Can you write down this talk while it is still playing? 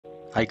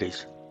Hi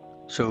guys.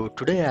 So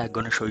today I'm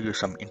going to show you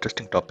some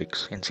interesting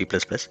topics in C++,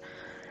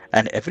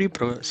 and every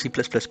C++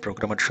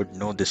 programmer should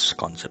know this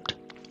concept.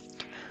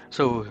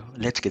 So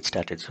let's get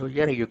started. So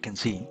here you can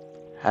see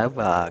I have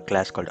a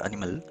class called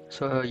animal.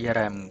 So here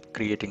I'm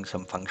creating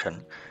some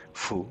function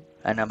foo,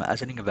 and I'm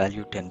assigning a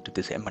value 10 to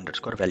this m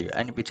underscore value,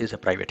 and which is a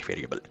private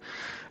variable.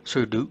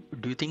 So do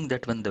you think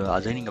that when the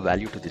assigning a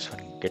value to this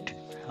one get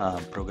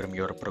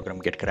your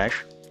program get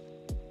crash?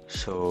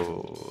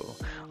 So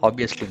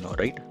obviously no,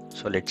 right?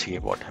 So let's see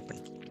what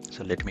happened.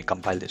 So let me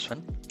compile this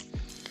one.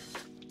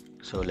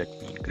 So let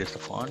me increase the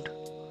font,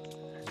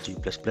 G++.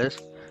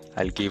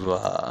 I'll give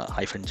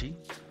 -G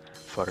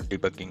for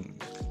debugging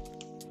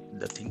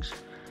the things.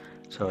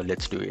 So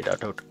let's do it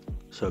out.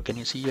 So can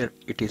you see here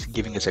it is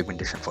giving a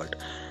segmentation fault.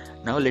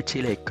 Now let's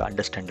see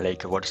understand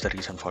what's the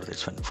reason for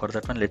this one. For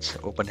that one, let's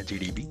open a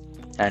GDB.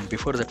 And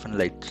before that one,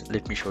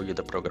 let me show you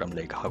the program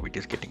how it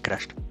is getting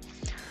crashed.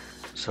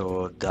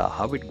 So the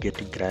how it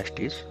getting crashed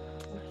is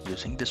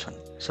using this one.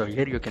 So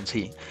here you can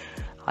see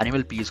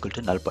animal p is equal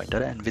to null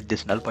pointer, and with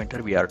this null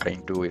pointer we are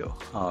trying to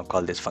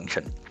call this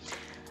function,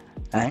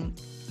 and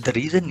the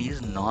reason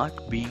is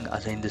not being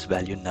assigned this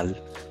value null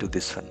to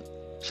this one.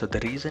 So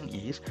the reason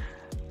is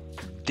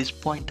this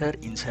pointer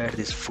inside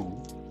this foo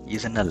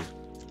is a null,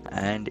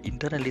 and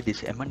internally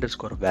this m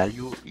underscore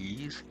value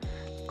is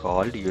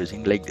called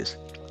using like this.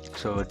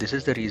 So this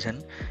is the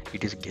reason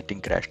it is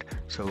getting crashed.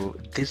 So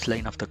this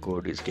line of the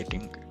code is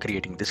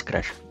creating this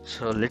crash.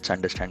 So let's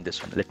understand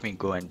this one. Let me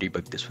go and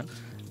debug this one.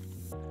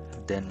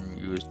 Then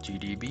use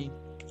GDB,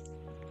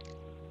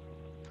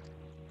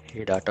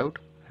 hey dot out,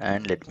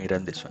 and let me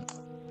run this one.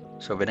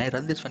 So when I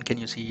run this one, can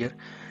you see here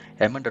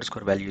m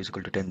underscore value is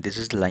equal to 10. This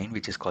is the line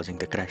which is causing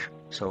the crash.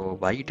 So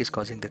why it is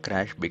causing the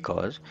crash?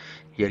 Because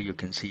here you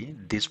can see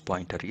this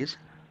pointer is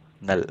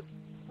null,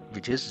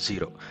 which is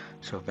 0.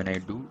 So when I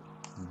do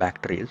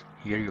backtrace,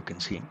 here you can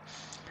see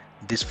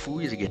this foo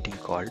is getting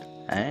called,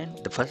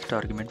 and the first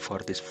argument for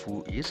this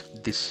foo is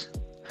this,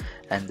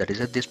 and that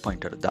is at this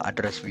pointer, the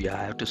address we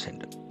have to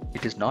send.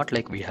 It is not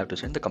like we have to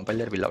send, the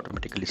compiler will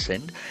automatically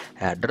send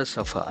address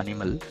of an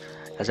animal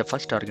as a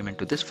first argument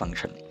to this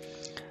function.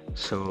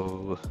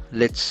 So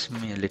let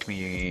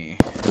me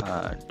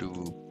do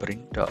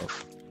print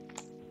of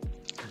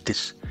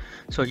this.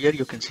 So here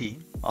you can see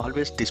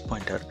always this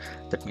pointer,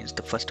 that means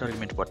the first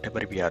argument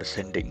whatever we are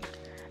sending,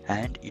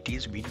 and it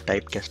is being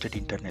typecasted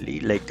internally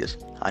like this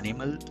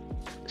animal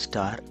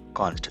star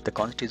const. The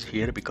const is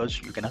here because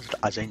you cannot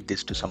assign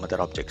this to some other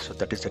object, so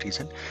that is the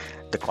reason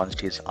the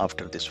const is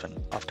after this one,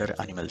 after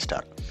animal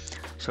star.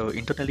 So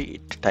internally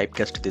it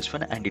typecast this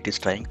one, and it is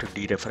trying to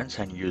dereference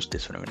and use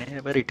this one.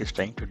 Whenever it is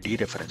trying to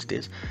dereference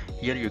this,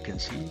 here you can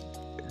see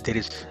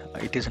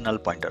it is a null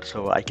pointer,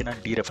 so I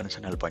cannot dereference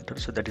a null pointer.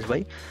 So that is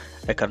why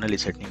a kernel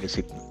is setting a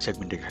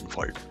segmentation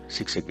fault,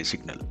 6AB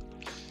signal.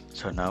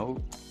 So now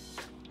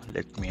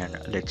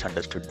let's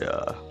understood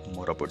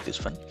more about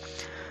this one.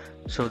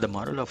 So the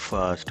moral of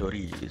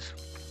story is,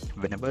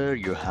 whenever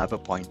you have a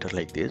pointer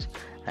like this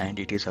and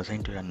it is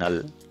assigned to a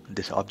null,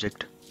 this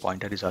object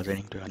pointer is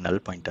assigning to a null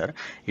pointer,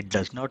 it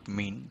does not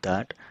mean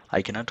that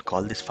I cannot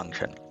call this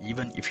function.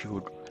 Even if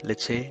you,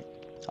 let's say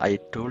I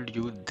told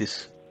you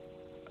this,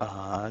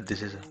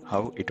 this is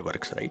how it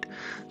works, right?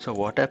 So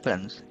what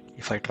happens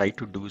if I try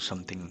to do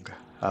something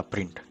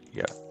print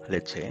here?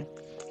 Let's say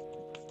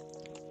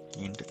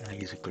int I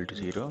is equal to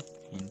 0,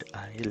 int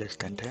I less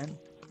than 10,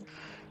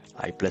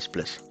 I plus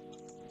plus.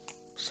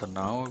 So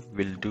now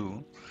we'll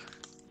do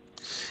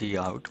see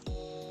out.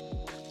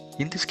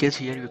 In this case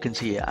here you can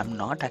see I'm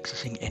not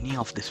accessing any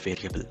of this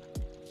variable.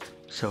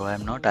 So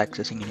I'm not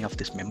accessing any of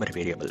this member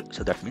variable.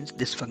 So that means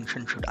this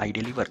function should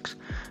ideally works.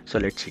 So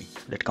let's see,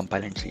 let's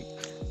compile and see.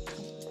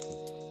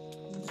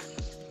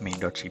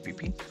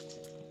 Main.cpp.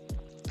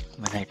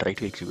 When I try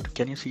to execute,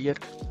 can you see here?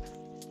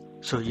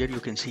 So here you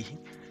can see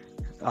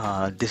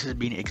this has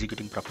been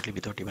executing properly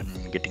without even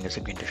getting a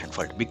segmentation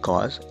fault,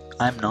 because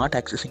I'm not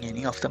accessing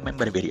any of the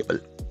member variable.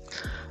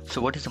 So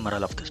what is the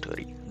moral of the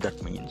story?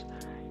 That means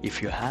if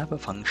you have a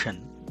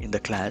function in the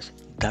class,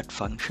 that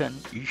function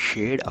is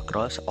shared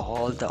across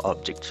all the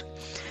objects.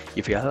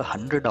 If you have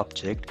 100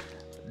 objects,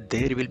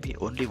 there will be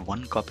only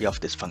one copy of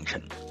this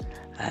function.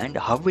 And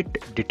how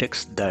it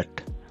detects that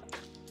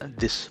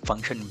this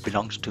function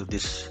belongs to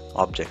this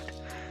object?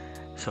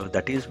 So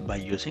that is by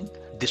using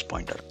this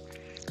pointer.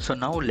 So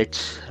now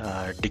let's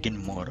dig in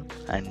more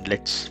and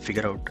let's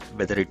figure out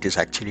whether it is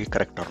actually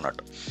correct or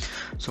not.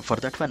 So for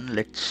that one,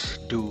 let's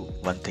do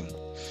one thing.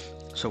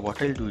 So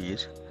what I'll do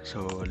is,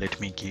 so let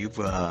me give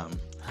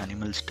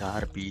animal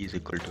star p is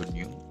equal to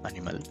new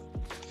animal,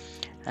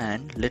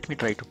 and let me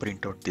try to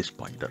print out this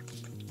pointer.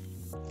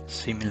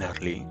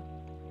 Similarly,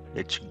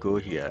 let's go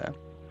here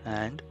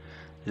and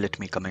let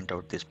me comment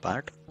out this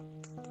part,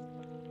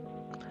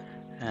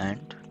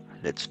 and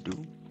let's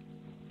do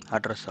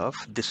address of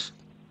this.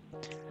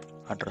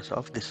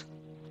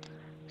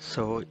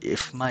 So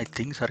if my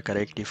things are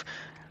correct, if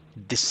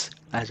this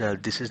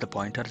this is the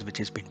pointers which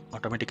has been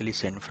automatically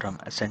sent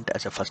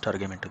as a first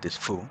argument to this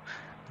foo,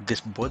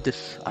 both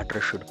this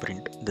address should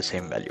print the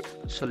same value.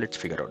 So let's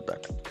figure out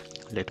that.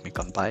 Let me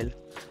compile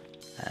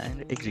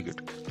and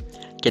execute.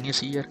 Can you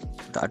see here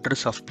the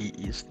address of P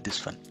is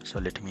this one? So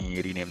let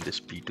me rename this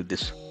P to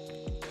this,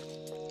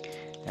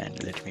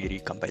 and let me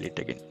recompile it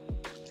again.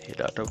 Hit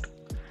that out.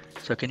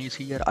 So can you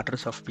see here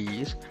address of P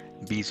is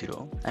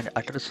B0 and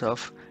address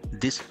of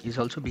this is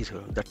also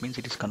B0. That means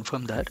it is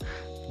confirmed that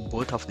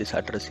both of this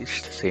address is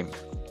same.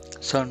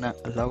 So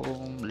now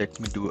let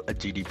me do a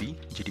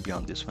GDB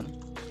on this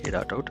one. Hit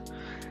that out.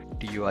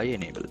 TUI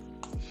enable.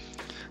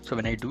 So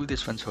when I do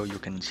this one, so you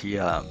can see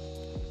a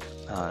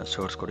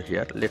source code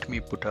here. Let me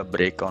put a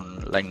break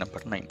on line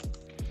number 9.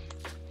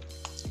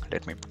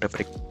 Let me put a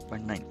break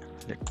on 9.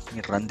 Let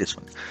me run this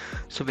one.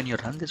 So when you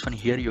run this one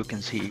here, you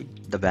can see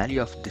the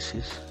value of this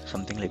is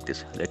something like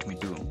this. Let me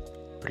do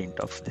print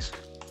of this.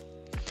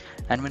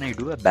 And when I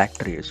do a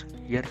backtrace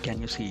here,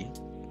 can you see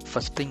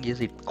first thing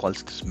is it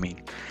calls this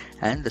main,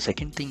 and the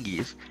second thing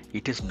is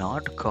it is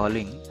not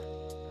calling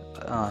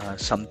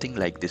something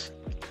like this.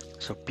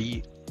 So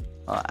P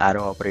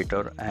arrow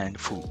operator and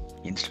foo.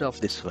 Instead of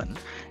this one,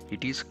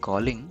 it is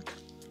calling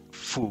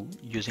foo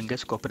using a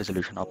scope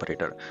resolution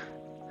operator.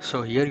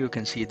 So here you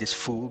can see this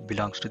foo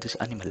belongs to this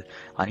animal.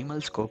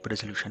 Animal scope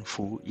resolution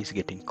foo is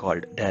getting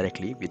called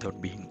directly without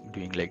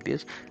doing like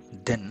this.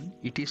 Then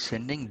it is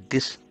sending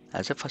this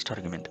as a first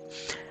argument.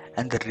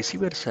 And the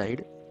receiver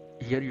side,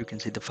 here you can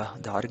see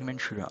the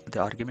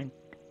argument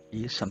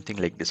is something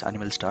like this,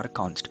 animal star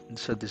const.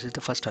 So this is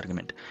the first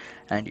argument,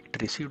 and it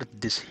received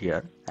this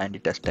here, and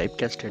it has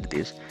typecasted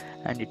this,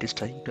 and it is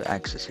trying to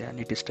access it, and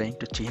it is trying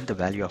to change the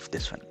value of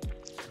this one.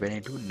 When I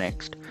do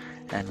next,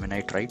 and when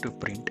I try to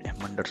print m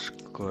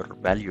underscore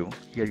value,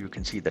 here you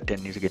can see the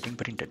 10 is getting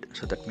printed.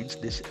 So that means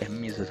this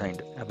m is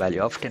assigned a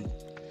value of 10.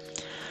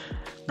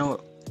 Now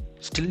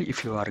still,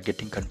 if you are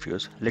getting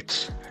confused,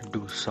 let's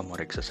do some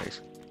more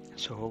exercise.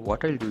 So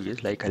what I'll do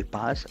is, like, I'll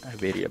pass a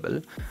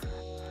variable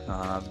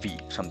v,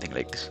 something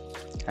like this,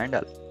 and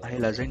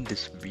I'll assign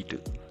this v to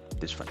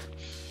this one.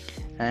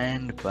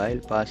 And while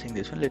passing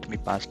this one, let me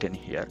pass 10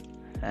 here,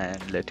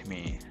 and let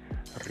me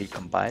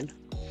recompile,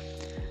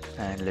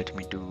 and let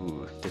me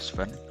do this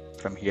one.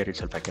 From here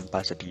itself I can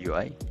pass a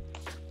TUI,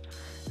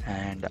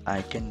 and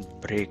I can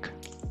break.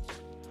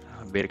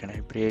 Where can I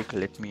break?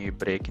 Let me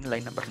break in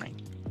line number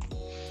 9,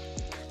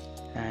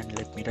 and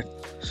let me run.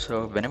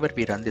 So whenever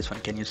we run this one,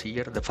 can you see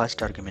here the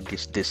first argument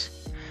is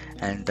this,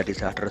 and that is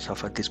the address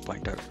of this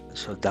pointer.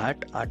 So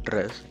that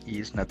address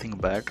is nothing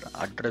but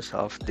address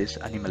of this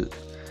animal.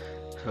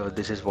 So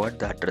this is what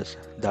the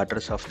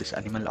address of this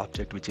animal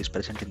object which is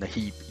present in the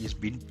heap is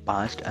being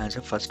passed as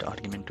a first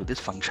argument to this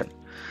function.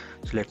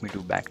 So let me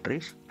do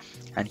backtrace,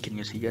 and can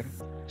you see here?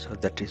 So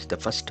that is the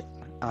first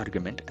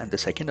argument, and the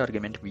second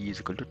argument v is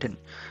equal to 10.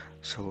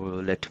 So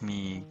let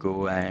me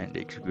go and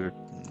execute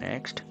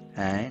next,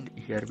 and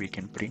here we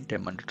can print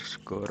m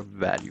underscore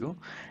value,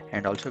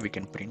 and also we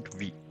can print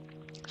v.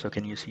 So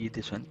can you see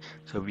this one?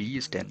 So v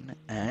is 10,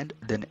 and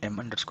then m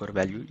underscore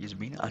value is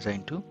being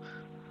assigned to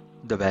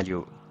the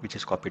value which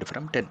is copied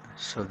from 10.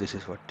 So this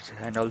is what it is.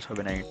 And also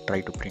when I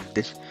try to print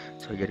this,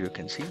 so here you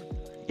can see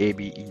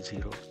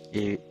ABE0,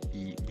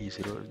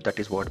 AEB0, that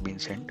is what being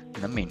sent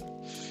in the main.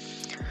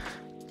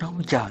 Now,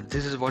 yeah,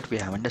 this is what we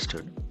have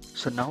understood.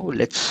 So now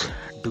let's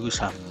do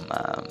some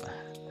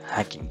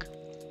hacking.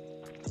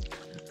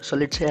 So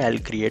let's say I'll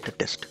create a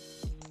test,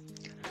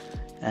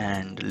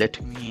 and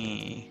let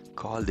me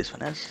call this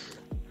one as,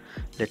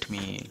 let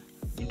me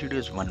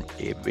introduce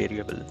a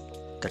variable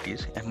that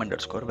is m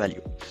underscore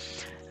value,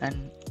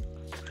 and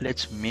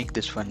let's make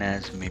this one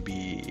as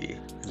maybe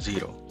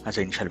 0 as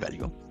an initial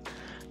value.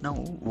 Now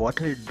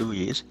what I'll do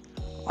is,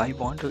 I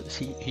want to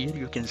see, here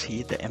you can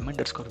see the m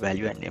underscore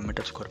value and m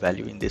underscore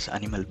value in this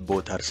animal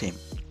both are same.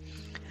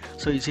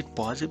 So is it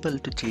possible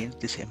to change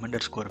this m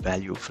underscore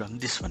value from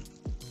this one?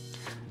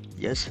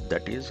 Yes,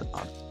 that is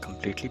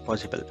completely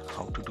possible.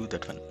 How to do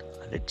that one?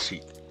 Let's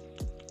see.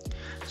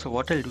 So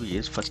what I'll do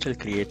is, first I'll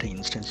create an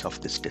instance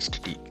of this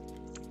test t.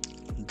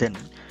 Then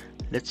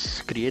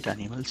let's create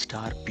animal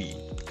star p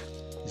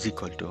is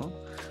equal to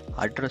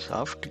address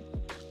of t,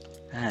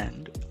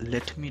 and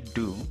let me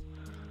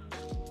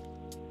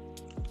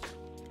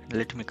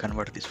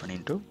convert this one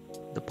into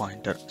the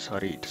pointer.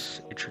 Sorry,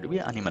 it should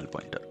be animal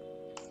pointer.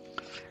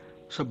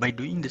 So by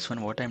doing this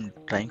one, what I'm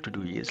trying to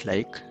do is,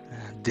 like,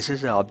 this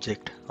is the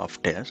object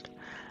of test,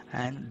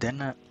 and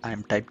then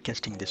I'm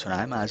typecasting this one.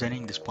 I'm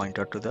assigning this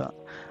pointer to the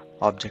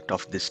object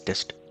of this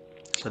test.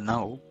 So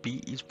now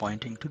p is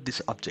pointing to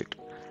this object.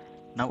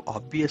 Now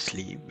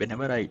obviously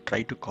whenever I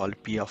try to call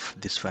p of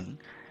this one,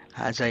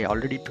 as I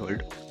already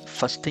told,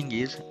 first thing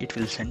is it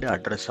will send the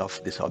address of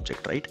this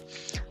object, right?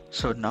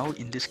 So now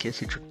in this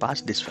case it should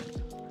pass this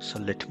one. So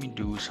let me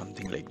do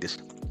something like this.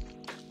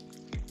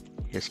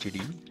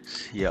 Std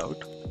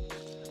cout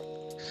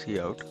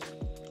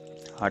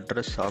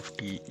address of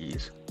t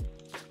is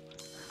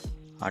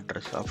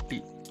address of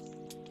t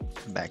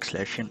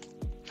 \n.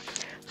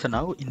 So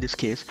now in this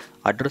case,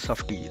 address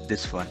of t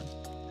this one,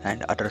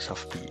 and address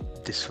of t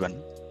this one,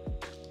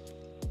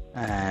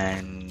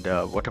 and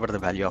whatever the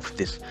value of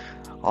this,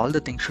 all the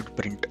things should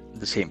print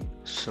the same.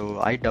 So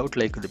I doubt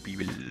like the p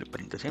will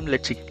print the same.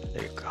 Let's see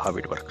like how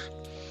it works.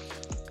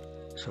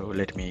 So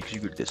let me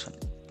execute this one.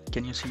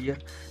 Can you see here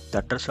the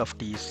address of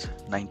t is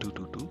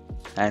 9222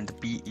 and the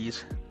p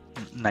is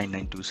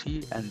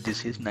 992c and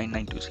this is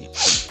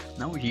 992c.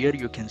 Now here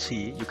you can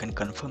see, you can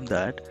confirm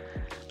that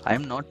I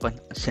am not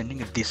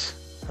sending this,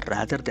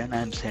 rather than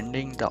I am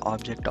sending the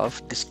object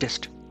of this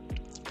test.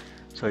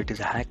 So it is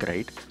a hack,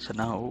 right? So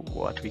now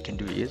what we can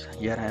do is,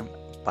 here I am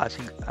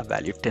passing a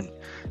value 10.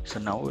 So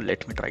now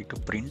let me try to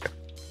print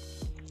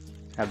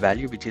a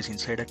value which is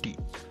inside a t.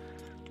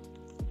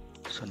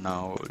 So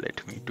now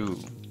let me do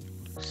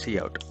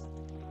cout.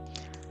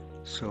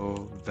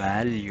 So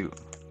value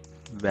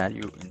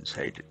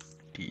inside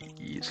t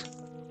is,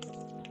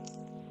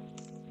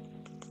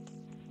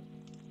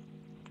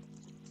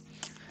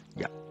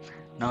 yeah.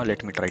 Now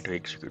let me try to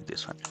execute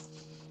this one.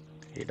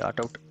 A dot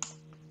out.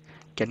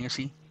 Can you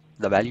see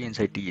the value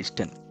inside t is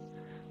 10?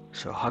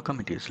 So how come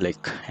it is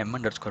like m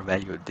underscore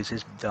value? This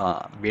is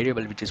the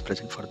variable which is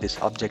present for this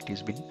object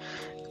is been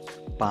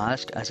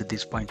passed as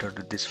this pointer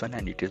to this one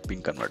and it is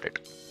being converted.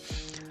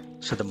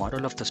 So the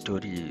moral of the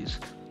story is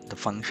the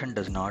function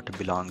does not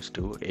belongs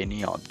to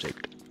any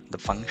object. The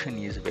function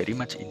is very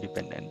much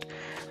independent,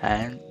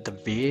 and the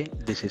way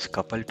this is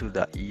coupled to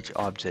the each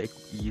object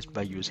is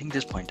by using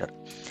this pointer.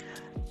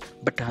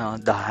 But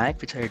the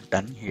hack which I had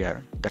done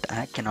here, that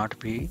hack cannot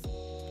be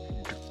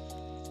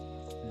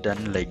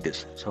done like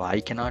this. So I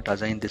cannot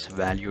assign this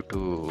value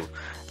to,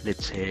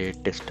 let's say,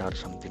 test or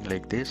something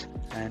like this,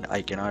 and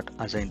I cannot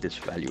assign this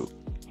value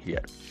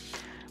here.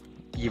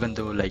 Even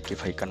though like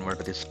if I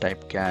convert this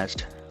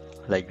typecast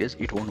like this,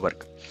 it won't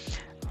work.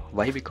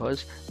 Why?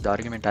 Because the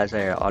argument, as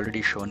I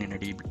already shown in a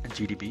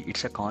GDB,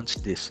 it's a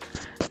const this.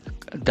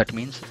 That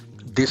means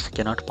this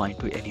cannot point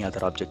to any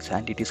other objects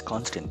and it is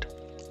constant.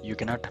 You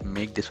cannot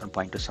make this one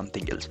point to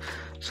something else.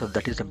 So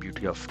that is the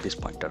beauty of this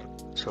pointer.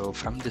 So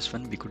from this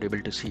one we could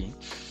able to see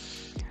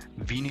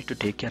we need to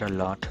take care a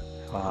lot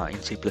in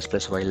C++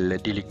 while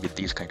dealing with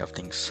these kind of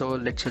things. So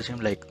let's assume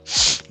like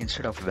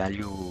instead of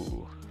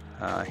value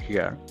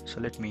here,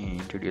 so let me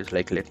introduce,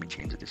 like let me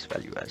change this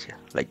value as here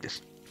like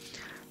this.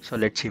 So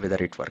let's see whether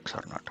it works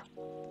or not,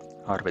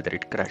 or whether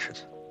it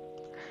crashes.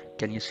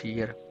 Can you see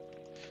here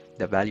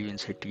the value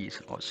inside t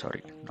is, oh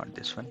sorry, not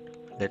this one.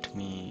 Let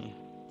me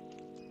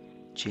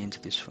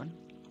change this one.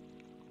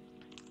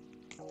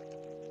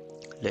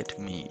 Let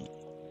me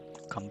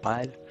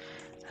compile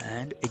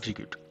and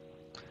execute.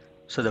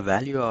 So the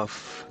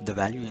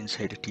value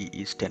inside t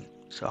is 10.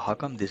 So how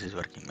come this is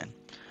working, man?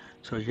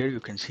 So here you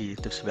can see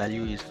this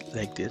value is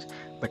like this,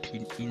 but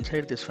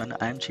inside this one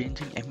I am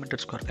changing m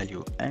underscore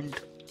value, and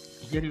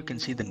here you can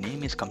see the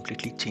name is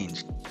completely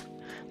changed.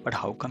 But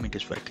how come it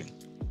is working?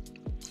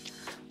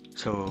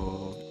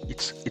 So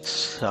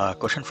it's a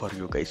question for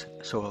you guys.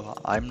 So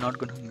I'm not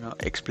going to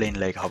explain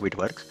like how it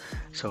works.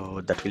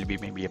 So that will be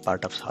maybe a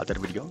part of other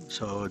video.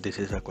 So this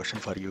is a question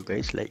for you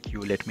guys. Like you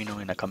let me know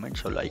in a comment.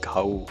 So like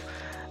how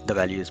the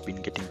value has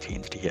been getting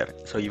changed here.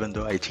 So even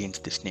though I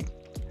changed this name,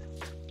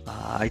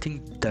 I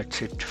think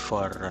that's it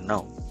for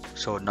now.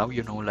 So now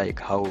you know like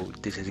how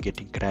this is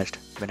getting crashed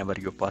whenever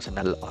you pass a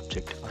null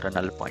object or a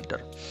null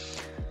pointer.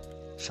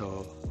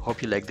 So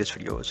hope you like this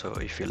video. So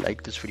if you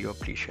like this video,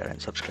 please share and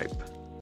subscribe.